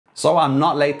So I'm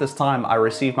not late this time. I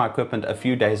received my equipment a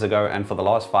few days ago, and for the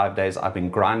last 5 days I've been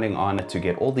grinding on it to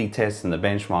get all the tests and the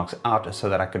benchmarks out so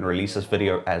that I can release this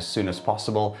video as soon as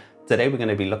possible. Today we're going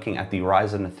to be looking at the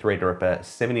Ryzen Threadripper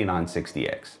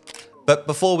 7960X. But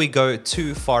before we go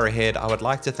too far ahead, I would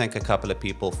like to thank a couple of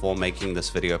people for making this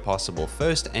video possible.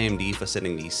 First, AMD for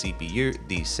sending the CPU,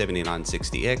 the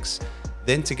 7960X.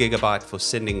 Then to Gigabyte for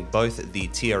sending both the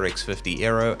TRX 50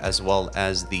 Aero as well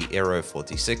as the Aero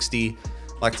 4060.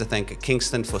 I'd like to thank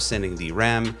Kingston for sending the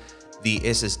RAM. The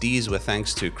SSDs were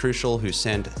thanks to Crucial, who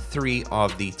sent 3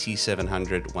 of the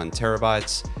T700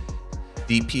 1TB.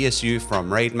 The PSU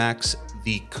from RaidMax,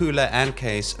 the cooler and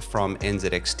case from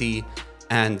NZXT,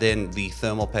 and then the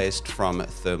thermal paste from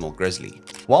Thermal Grizzly.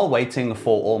 While waiting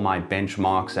for all my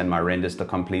benchmarks and my renders to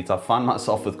complete, I found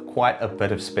myself with quite a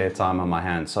bit of spare time on my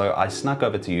hands, so I snuck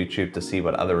over to YouTube to see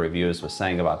what other reviewers were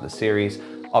saying about the series.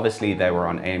 Obviously they were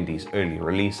on AMD's early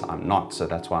release, I'm not, so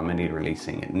that's why I'm only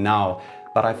releasing it now.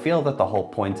 But I feel that the whole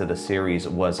point of the series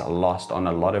was lost on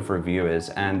a lot of reviewers,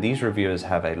 and these reviewers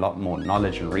have a lot more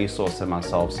knowledge and resource than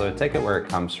myself, so take it where it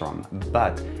comes from.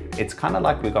 But it's kind of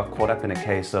like we got caught up in a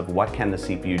case of what can the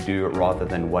CPU do rather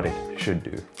than what it should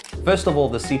do. First of all,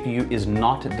 the CPU is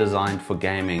not designed for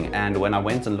gaming, and when I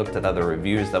went and looked at other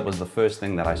reviews, that was the first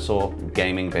thing that I saw: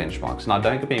 gaming benchmarks. Now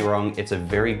don't get me wrong, it's a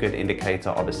very good indicator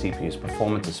of a CPU's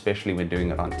performance, especially when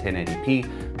doing it on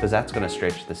 1080p, because that's going to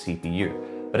stretch the CPU.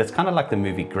 But it's kind of like the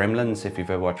movie Gremlins, if you've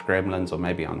ever watched Gremlins, or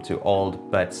maybe I'm too old,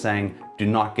 but saying do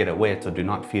not get it wet or do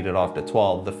not feed it after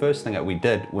 12. The first thing that we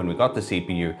did when we got the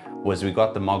CPU was we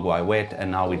got the Mogwai wet,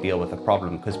 and now we deal with the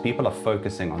problem because people are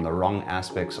focusing on the wrong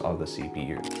aspects of the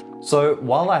CPU. So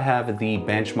while I have the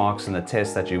benchmarks and the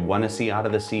tests that you want to see out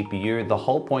of the CPU, the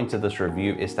whole point of this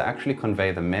review is to actually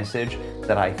convey the message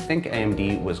that I think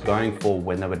AMD was going for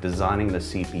when they were designing the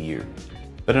CPU.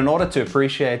 But in order to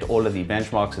appreciate all of the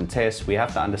benchmarks and tests, we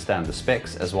have to understand the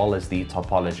specs as well as the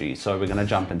topology. So we're going to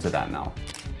jump into that now.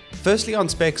 Firstly, on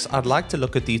specs, I'd like to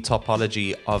look at the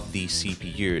topology of the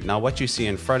CPU. Now, what you see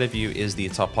in front of you is the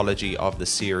topology of the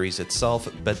series itself,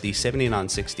 but the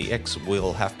 7960X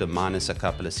will have to minus a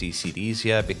couple of CCDs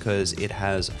here because it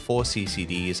has 4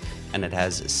 CCDs and it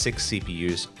has 6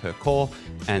 CPUs per core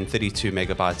and 32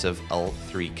 megabytes of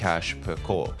L3 cache per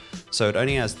core. So it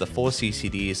only has the 4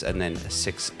 CCDs and then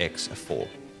 6x4.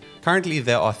 Currently,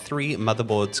 there are 3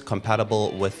 motherboards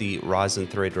compatible with the Ryzen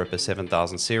Threadripper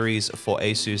 7000 series. For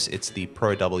Asus, it's the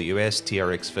ProWS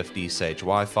TRX 50 Sage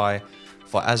Wi-Fi.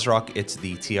 For ASRock, it's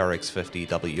the TRX 50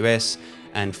 WS.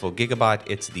 And for Gigabyte,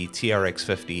 it's the TRX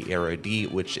 50 Aero D,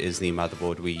 which is the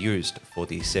motherboard we used for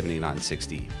the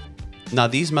 7960. Now,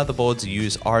 these motherboards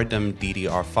use RDIMM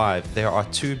DDR5. There are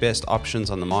 2 best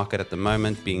options on the market at the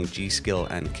moment, being G.Skill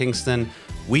and Kingston.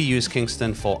 We use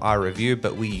Kingston for our review,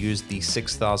 but we use the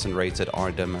 6000 rated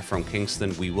RDIMM from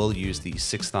Kingston. We will use the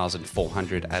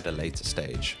 6400 at a later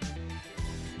stage.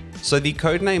 So the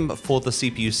codename for the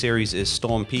CPU series is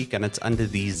Storm Peak, and it's under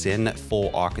the Zen 4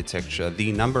 architecture.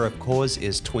 The number of cores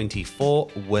is 24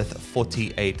 with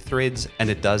 48 threads, and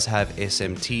it does have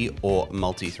SMT or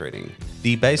multi-threading.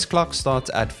 The base clock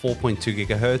starts at 4.2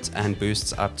 GHz and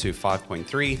boosts up to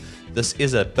 5.3. This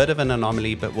is a bit of an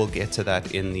anomaly, but we'll get to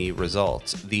that in the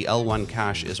results. The L1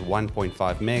 cache is 1.5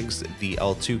 megs, the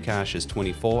L2 cache is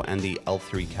 24, and the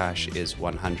L3 cache is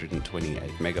 128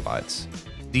 megabytes.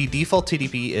 The default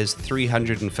TDP is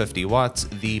 350 watts.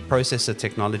 The processor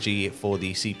technology for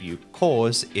the CPU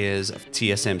cores is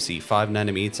TSMC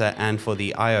 5nm, and for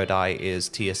the IO die is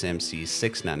TSMC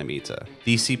 6nm.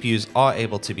 These CPUs are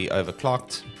able to be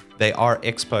overclocked. They are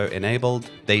Expo enabled.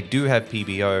 They do have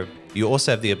PBO. You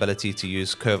also have the ability to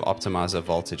use curve optimizer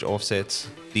voltage offsets.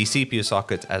 The CPU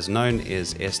socket, as known,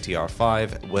 is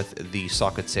STR5 with the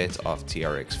socket set of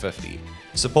TRX 50.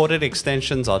 Supported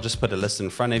extensions, I'll just put a list in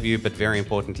front of you, but very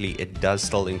importantly, it does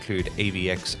still include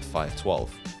AVX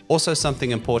 512. Also,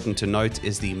 something important to note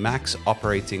is the max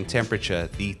operating temperature,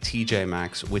 the TJ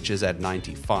max, which is at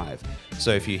 95.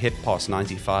 So if you hit past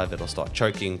 95, it'll start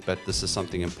choking, but this is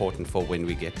something important for when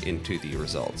we get into the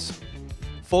results.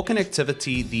 For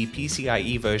connectivity, the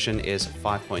PCIe version is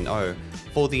 5.0.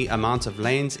 For the amount of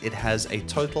lanes, it has a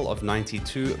total of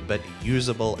 92, but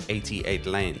usable 88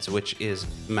 lanes, which is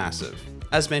massive.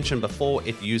 As mentioned before,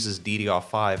 it uses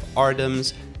DDR5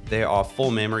 RDIMMs. There are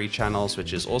 4 memory channels,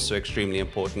 which is also extremely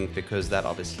important because that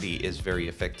obviously is very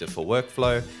effective for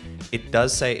workflow. It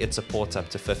does say it supports up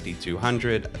to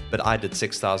 5200, but I did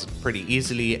 6000 pretty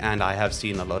easily, and I have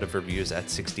seen a lot of reviews at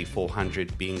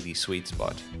 6400 being the sweet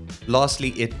spot. Lastly,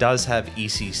 it does have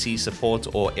ECC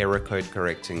support, or error code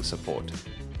correcting support.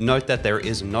 Note that there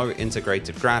is no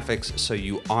integrated graphics, so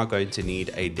you are going to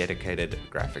need a dedicated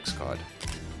graphics card.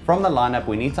 From the lineup,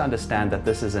 we need to understand that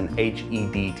this is an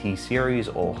HEDT series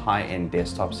or high-end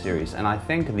desktop series, and I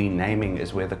think the naming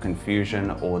is where the confusion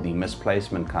or the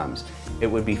misplacement comes. It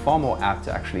would be far more apt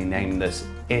to actually name this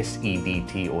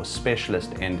SEDT or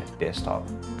Specialist End Desktop.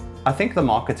 I think the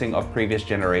marketing of previous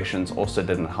generations also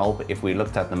didn't help. If we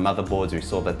looked at the motherboards, we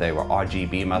saw that they were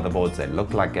RGB motherboards, they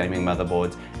looked like gaming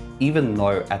motherboards, even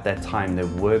though at that time there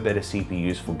were better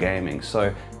CPUs for gaming.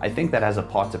 So I think that has a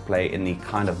part to play in the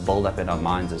kind of build up in our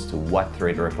minds as to what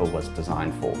Threadripper was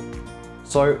designed for.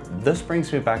 So this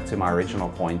brings me back to my original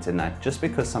point in that just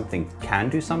because something can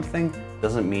do something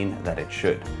doesn't mean that it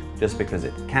should. Just because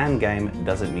it can game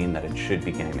doesn't mean that it should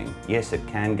be gaming. Yes, it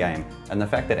can game, and the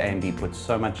fact that AMD puts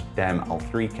so much damn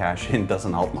L3 cache in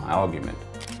doesn't help my argument.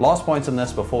 Last point on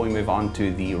this before we move on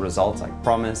to the results I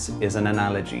promise is an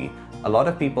analogy. A lot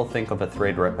of people think of a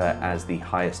Threadripper as the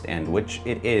highest end, which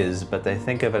it is, but they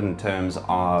think of it in terms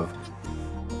of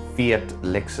Fiat,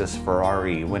 Lexus,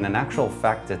 Ferrari, when in actual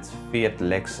fact it's Fiat,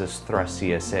 Lexus, Thrust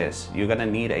CSS. You're going to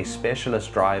need a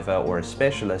specialist driver or a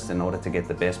specialist in order to get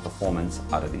the best performance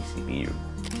out of the CPU.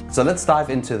 So let's dive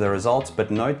into the results,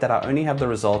 but note that I only have the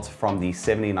results from the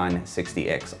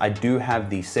 7960X. I do have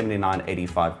the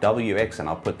 7985WX, and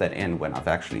I'll put that in when I've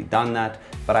actually done that,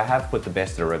 but I have put the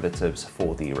best derivatives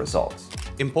for the results.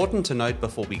 Important to note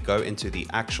before we go into the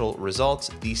actual results,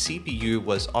 the CPU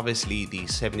was obviously the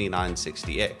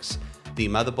 7960X. The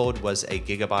motherboard was a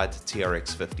Gigabyte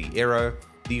TRX50 Aero.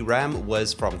 The RAM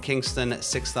was from Kingston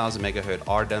 6000 MHz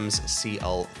RDIMMs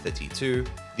CL32.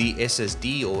 The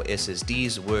SSD or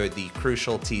SSDs were the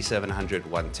Crucial T700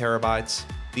 1TB.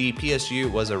 The PSU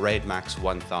was a RAID Max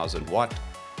 1000 watt.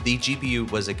 The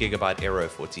GPU was a Gigabyte Aero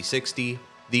 4060.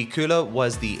 The cooler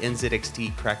was the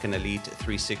NZXT Kraken Elite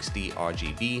 360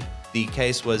 RGB. The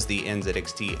case was the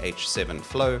NZXT H7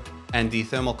 Flow, and the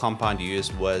thermal compound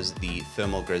used was the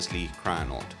Thermal Grizzly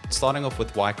Cryonaut. Starting off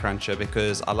with Y-Cruncher,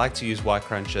 because I like to use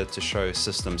Y-Cruncher to show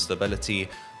system stability.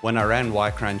 When I ran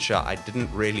Y-Cruncher, I didn't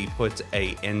really put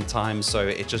a end time, so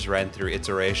it just ran through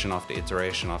iteration after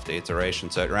iteration after iteration.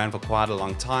 So it ran for quite a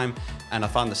long time, and I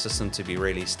found the system to be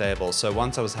really stable. So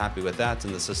once I was happy with that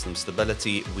and the system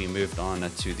stability, we moved on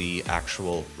to the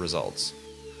actual results.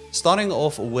 Starting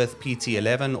off with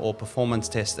PT11 or Performance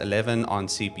Test 11 on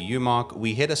CPU Mark,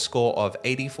 we hit a score of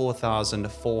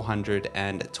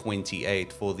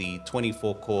 84,428 for the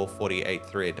 24-core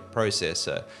 48-thread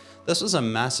processor. This was a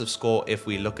massive score if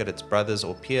we look at its brothers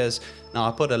or peers. Now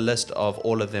I put a list of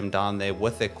all of them down there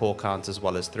with their core count as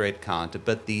well as thread count,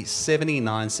 but the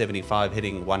 7975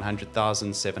 hitting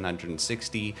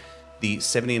 100,760, the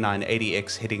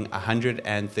 7980X hitting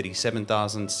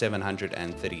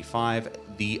 137,735,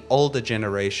 the older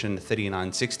generation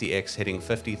 3960X hitting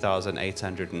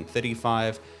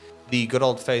 50,835, the good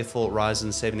old faithful Ryzen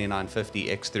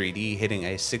 7950X3D hitting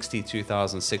a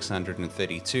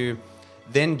 62,632.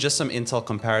 Then just some Intel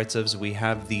comparatives, we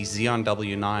have the Xeon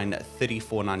W9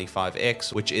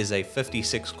 3495X, which is a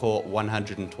 56 core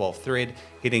 112 thread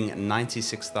hitting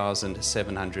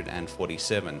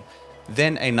 96,747.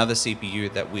 Then another CPU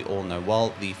that we all know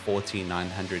well, the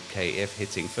 14900KF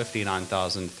hitting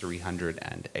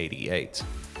 59,388.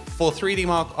 For 3D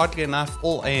Mark, oddly enough,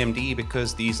 all AMD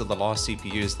because these are the last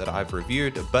CPUs that I've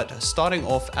reviewed, but starting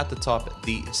off at the top,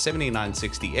 the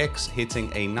 7960X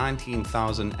hitting a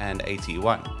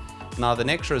 19,081. Now the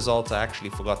next result I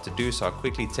actually forgot to do, so I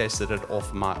quickly tested it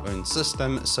off my own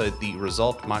system, so the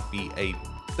result might be a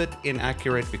bit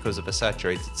inaccurate because of a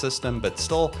saturated system, but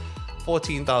still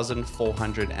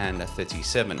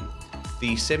 14,437.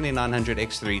 The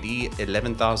 7900X3D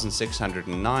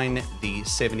 11,609, the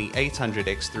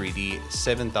 7800X3D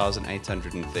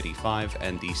 7,835,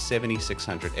 and the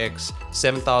 7600X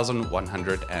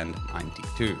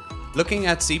 7,192. Looking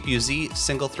at CPU-Z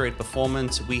single thread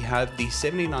performance, we have the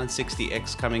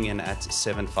 7960X coming in at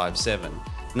 757.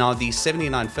 Now the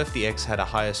 7950X had a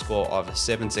higher score of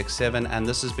 767, and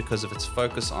this is because of its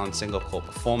focus on single core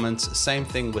performance. Same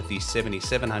thing with the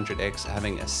 7700X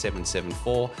having a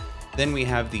 774. Then we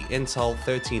have the Intel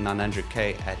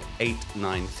 13900K at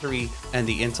 893 and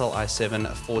the Intel i7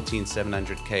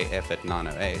 14700KF at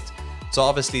 908. So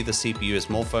obviously the CPU is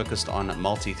more focused on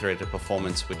multi-threaded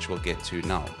performance, which we'll get to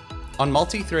now. On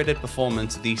multi-threaded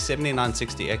performance, the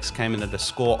 7960X came in at a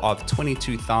score of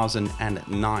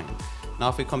 22,009. Now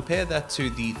if we compare that to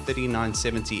the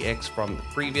 3970X from the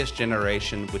previous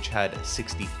generation, which had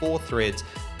 64 threads,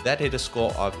 that hit a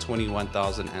score of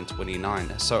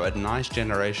 21,029. So a nice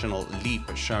generational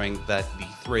leap showing that the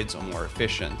threads are more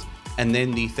efficient. And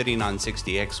then the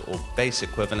 3960X or base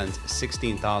equivalent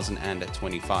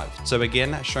 16,025. So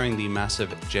again, showing the massive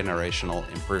generational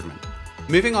improvement.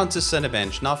 Moving on to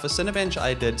Cinebench. Now for Cinebench,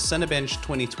 I did Cinebench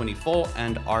 2024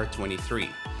 and R23.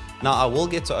 Now I will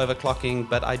get to overclocking,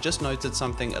 but I just noted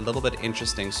something a little bit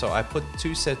interesting. So I put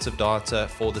two sets of data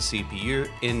for the CPU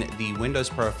in the Windows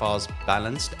profiles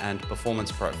balanced and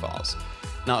performance profiles.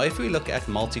 Now if we look at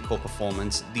multi-core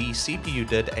performance, the CPU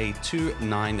did a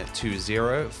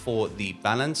 2920 for the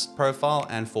balanced profile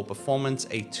and for performance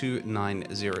a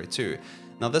 2902.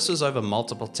 Now this was over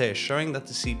multiple tests, showing that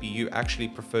the CPU actually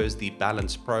prefers the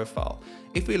balanced profile.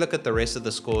 If we look at the rest of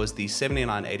the scores, the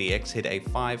 7980X hit a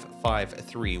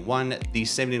 5531, the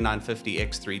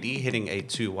 7950X3D hitting a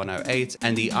 2108,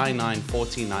 and the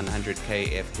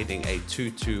i9-14900KF hitting a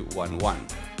 2211.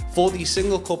 For the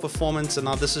single core performance, and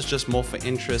now this is just more for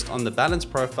interest, on the balance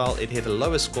profile, it hit a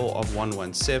lower score of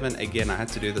 117. Again, I had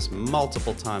to do this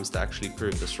multiple times to actually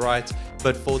prove this right.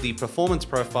 But for the performance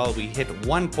profile, we hit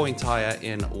 1 point higher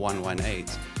in 118.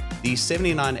 The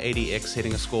 7980X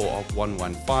hitting a score of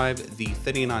 115, the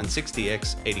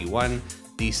 3960X 81,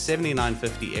 the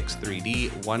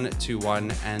 7950X3D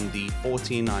 121, and the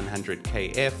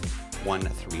 14900KF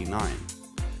 139.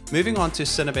 Moving on to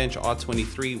Cinebench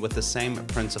R23 with the same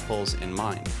principles in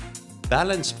mind.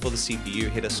 Balanced for the CPU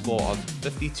hit a score of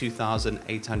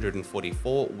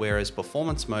 52,844, whereas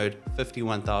performance mode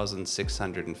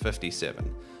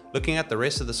 51,657. Looking at the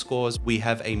rest of the scores, we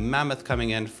have a mammoth coming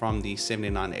in from the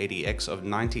 7980X of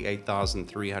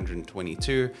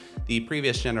 98,322, the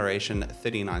previous generation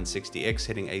 3960X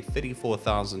hitting a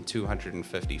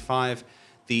 34,255,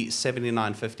 the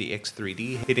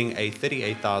 7950X3D hitting a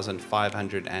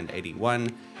 38,581,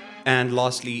 and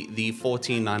lastly the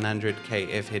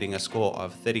 14900KF hitting a score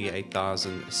of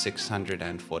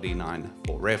 38,649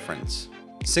 for reference.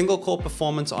 Single core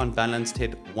performance on balanced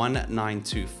hit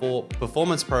 1924,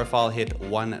 performance profile hit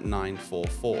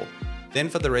 1944. Then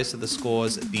for the rest of the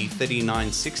scores, the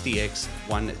 3960X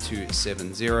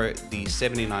 1270, the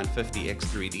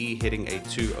 7950X3D hitting a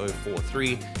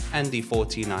 2043, and the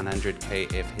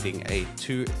 14900KF hitting a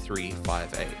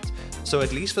 2358. So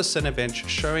at least for Cinebench,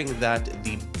 showing that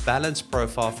the balance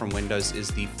profile from Windows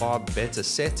is the far better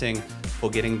setting for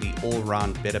getting the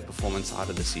all-round better performance out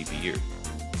of the CPU.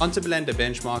 Onto Blender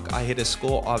benchmark, I hit a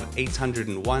score of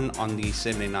 801 on the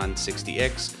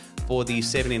 7960X. For the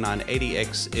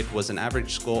 7980X, it was an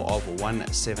average score of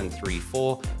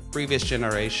 1734, previous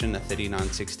generation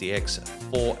 3960X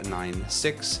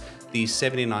 496, the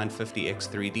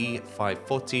 7950X3D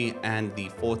 540, and the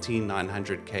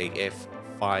 14900KF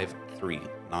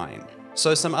 539.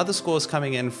 So some other scores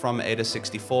coming in from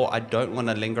Ada64. I don't want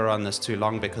to linger on this too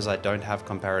long because I don't have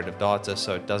comparative data,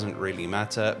 so it doesn't really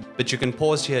matter. But you can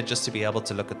pause here just to be able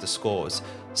to look at the scores.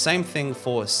 Same thing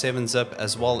for 7-Zip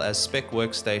as well as Spec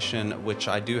Workstation, which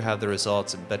I do have the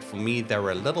results, but for me they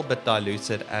were a little bit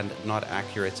diluted and not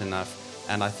accurate enough,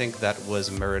 and I think that was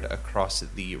mirrored across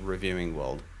the reviewing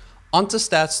world. Onto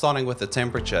stats, starting with the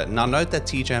temperature. Now note that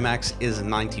TJ Max is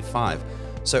 95.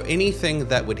 So anything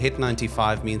that would hit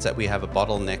 95 means that we have a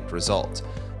bottlenecked result.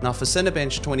 Now for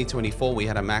Cinebench 2024, we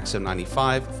had a max of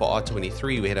 95. For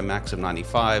R23, we had a max of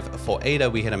 95. For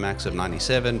Ada, we had a max of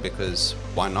 97 because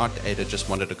why not? Ada just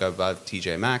wanted to go above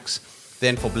TJ Max.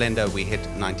 Then for Blender, we hit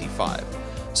 95.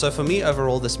 So for me,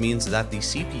 overall, this means that the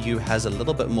CPU has a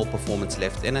little bit more performance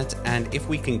left in it. And if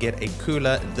we can get a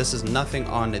cooler, this is nothing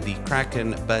on the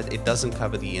Kraken, but it doesn't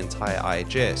cover the entire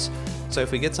IHS. So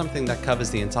if we get something that covers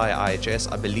the entire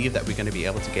IHS, I believe that we're going to be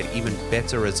able to get even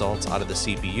better results out of the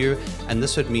CPU. And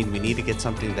this would mean we need to get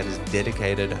something that is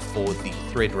dedicated for the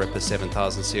Threadripper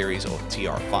 7000 series or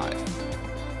TR5.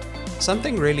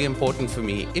 Something really important for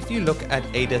me, if you look at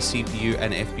Ada CPU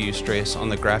and FPU stress on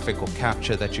the graphical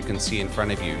capture that you can see in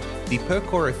front of you, the per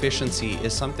core efficiency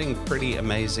is something pretty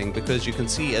amazing because you can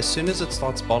see as soon as it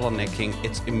starts bottlenecking,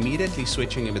 it's immediately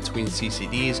switching in between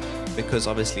CCDs because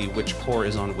obviously which core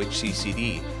is on which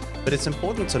CCD. But it's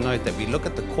important to note that we look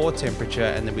at the core temperature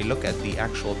and then we look at the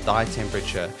actual die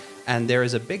temperature. And there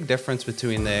is a big difference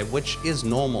between there, which is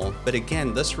normal. But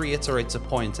again, this reiterates a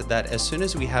point that as soon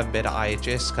as we have better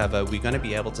IHS cover, we're going to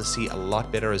be able to see a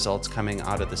lot better results coming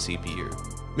out of the CPU.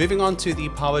 Moving on to the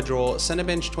power draw,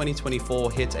 Cinebench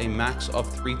 2024 hit a max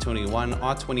of 321,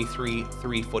 R23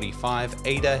 345,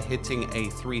 Ada hitting a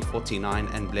 349,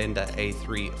 and Blender a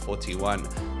 341.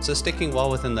 So sticking well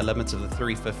within the limits of the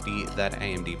 350 that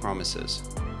AMD promises.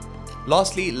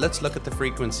 Lastly, let's look at the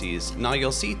frequencies. Now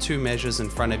you'll see two measures in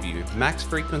front of you, max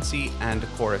frequency and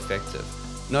core effective.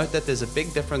 Note that there's a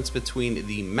big difference between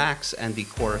the max and the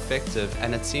core effective,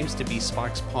 and it seems to be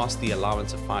spikes past the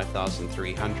allowance of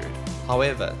 5,300.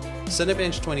 However,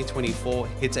 Cinebench 2024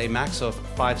 hits a max of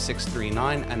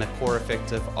 5639 and a core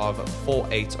effective of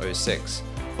 4806.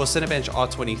 For Cinebench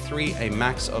R23, a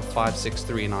max of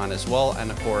 5639 as well,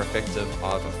 and a core effective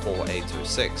of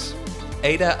 4806.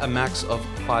 Ada, a max of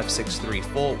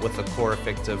 5634 with a core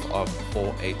effective of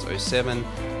 4807.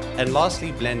 And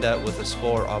lastly, Blender with a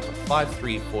score of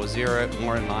 5340,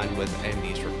 more in line with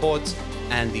AMD's reports,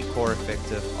 and the core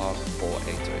effective of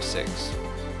 4806.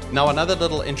 Now, another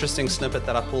little interesting snippet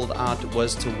that I pulled out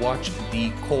was to watch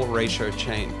the core ratio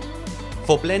change.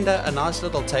 For Blender, a nice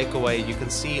little takeaway, you can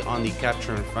see on the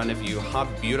capture in front of you how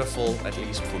beautiful, at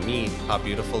least for me, how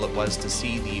beautiful it was to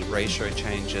see the ratio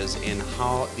changes in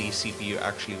how the CPU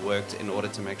actually worked in order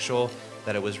to make sure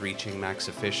that it was reaching max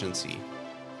efficiency.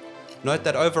 Note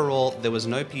that overall there was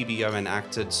no PBO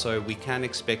enacted, so we can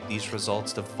expect these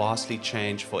results to vastly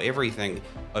change for everything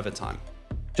over time.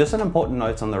 Just an important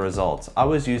note on the results. I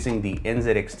was using the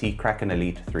NZXT Kraken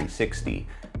Elite 360.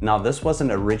 Now, this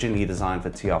wasn't originally designed for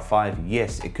TR5.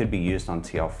 Yes, it could be used on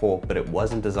TR4, but it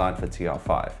wasn't designed for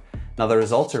TR5. Now, the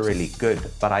results are really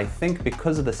good, but I think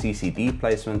because of the CCD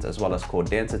placement as well as core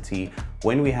density,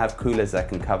 when we have coolers that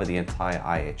can cover the entire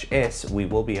IHS, we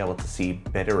will be able to see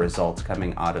better results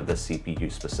coming out of the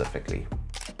CPU specifically.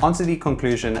 Onto the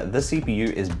conclusion, the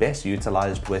CPU is best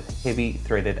utilized with heavy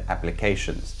threaded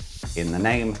applications. In the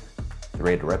name,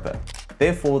 Threadripper.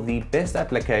 Therefore, the best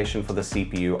application for the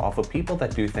CPU are for people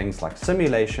that do things like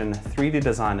simulation, 3D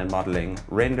design and modeling,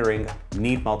 rendering,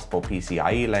 need multiple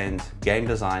PCIe lanes, game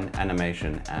design,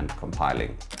 animation, and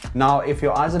compiling. Now, if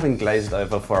your eyes have been glazed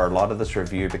over for a lot of this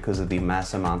review because of the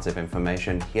mass amounts of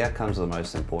information, here comes the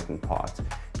most important part.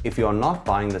 If you're not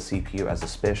buying the CPU as a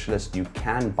specialist, you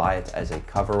can buy it as a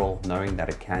coverall, knowing that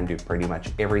it can do pretty much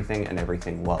everything and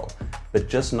everything well. But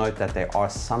just note that there are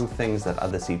some things that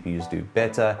other CPUs do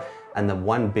better, and the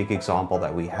one big example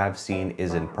that we have seen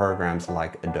is in programs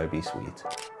like Adobe Suite.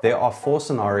 There are 4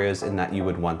 scenarios in that you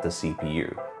would want the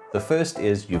CPU. The first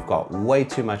is you've got way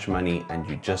too much money and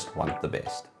you just want the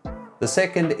best. The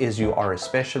second is you are a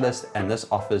specialist and this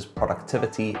offers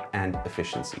productivity and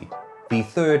efficiency. The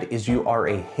third is you are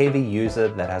a heavy user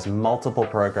that has multiple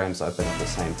programs open at the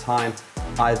same time,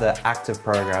 either active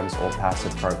programs or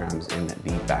passive programs in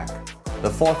the back. The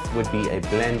fourth would be a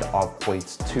blend of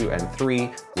points 2 and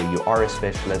 3, where you are a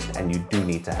specialist and you do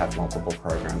need to have multiple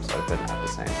programs open at the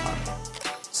same time.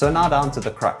 So now down to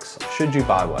the crux. Should you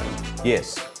buy one?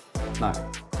 Yes. No.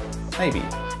 Maybe.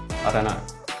 I don't know.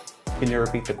 Can you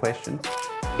repeat the question?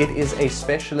 It is a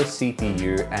specialist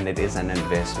CPU and it is an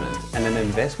investment, and an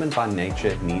investment by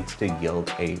nature needs to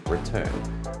yield a return.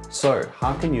 So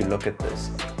how can you look at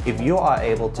this? If you are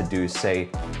able to do, say,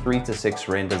 3 to 6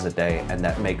 renders a day and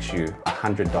that makes you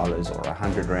 $100 or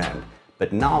 100 Rand,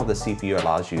 but now the CPU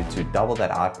allows you to double that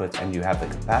output and you have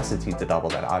the capacity to double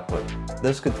that output,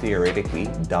 this could theoretically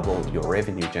double your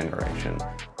revenue generation.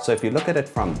 So if you look at it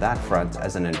from that front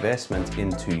as an investment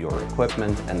into your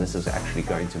equipment, and this is actually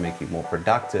going to make you more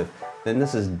productive, then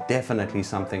this is definitely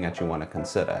something that you want to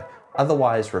consider.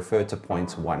 Otherwise, refer to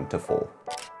points 1 to 4.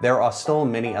 There are still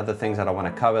many other things that I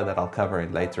want to cover that I'll cover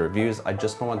in later reviews. I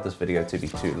just don't want this video to be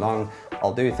too long.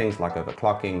 I'll do things like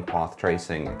overclocking, path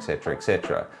tracing, etc,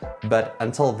 etc. But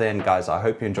until then, guys, I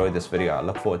hope you enjoyed this video. I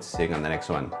look forward to seeing you on the next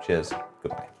one. Cheers.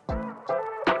 Goodbye.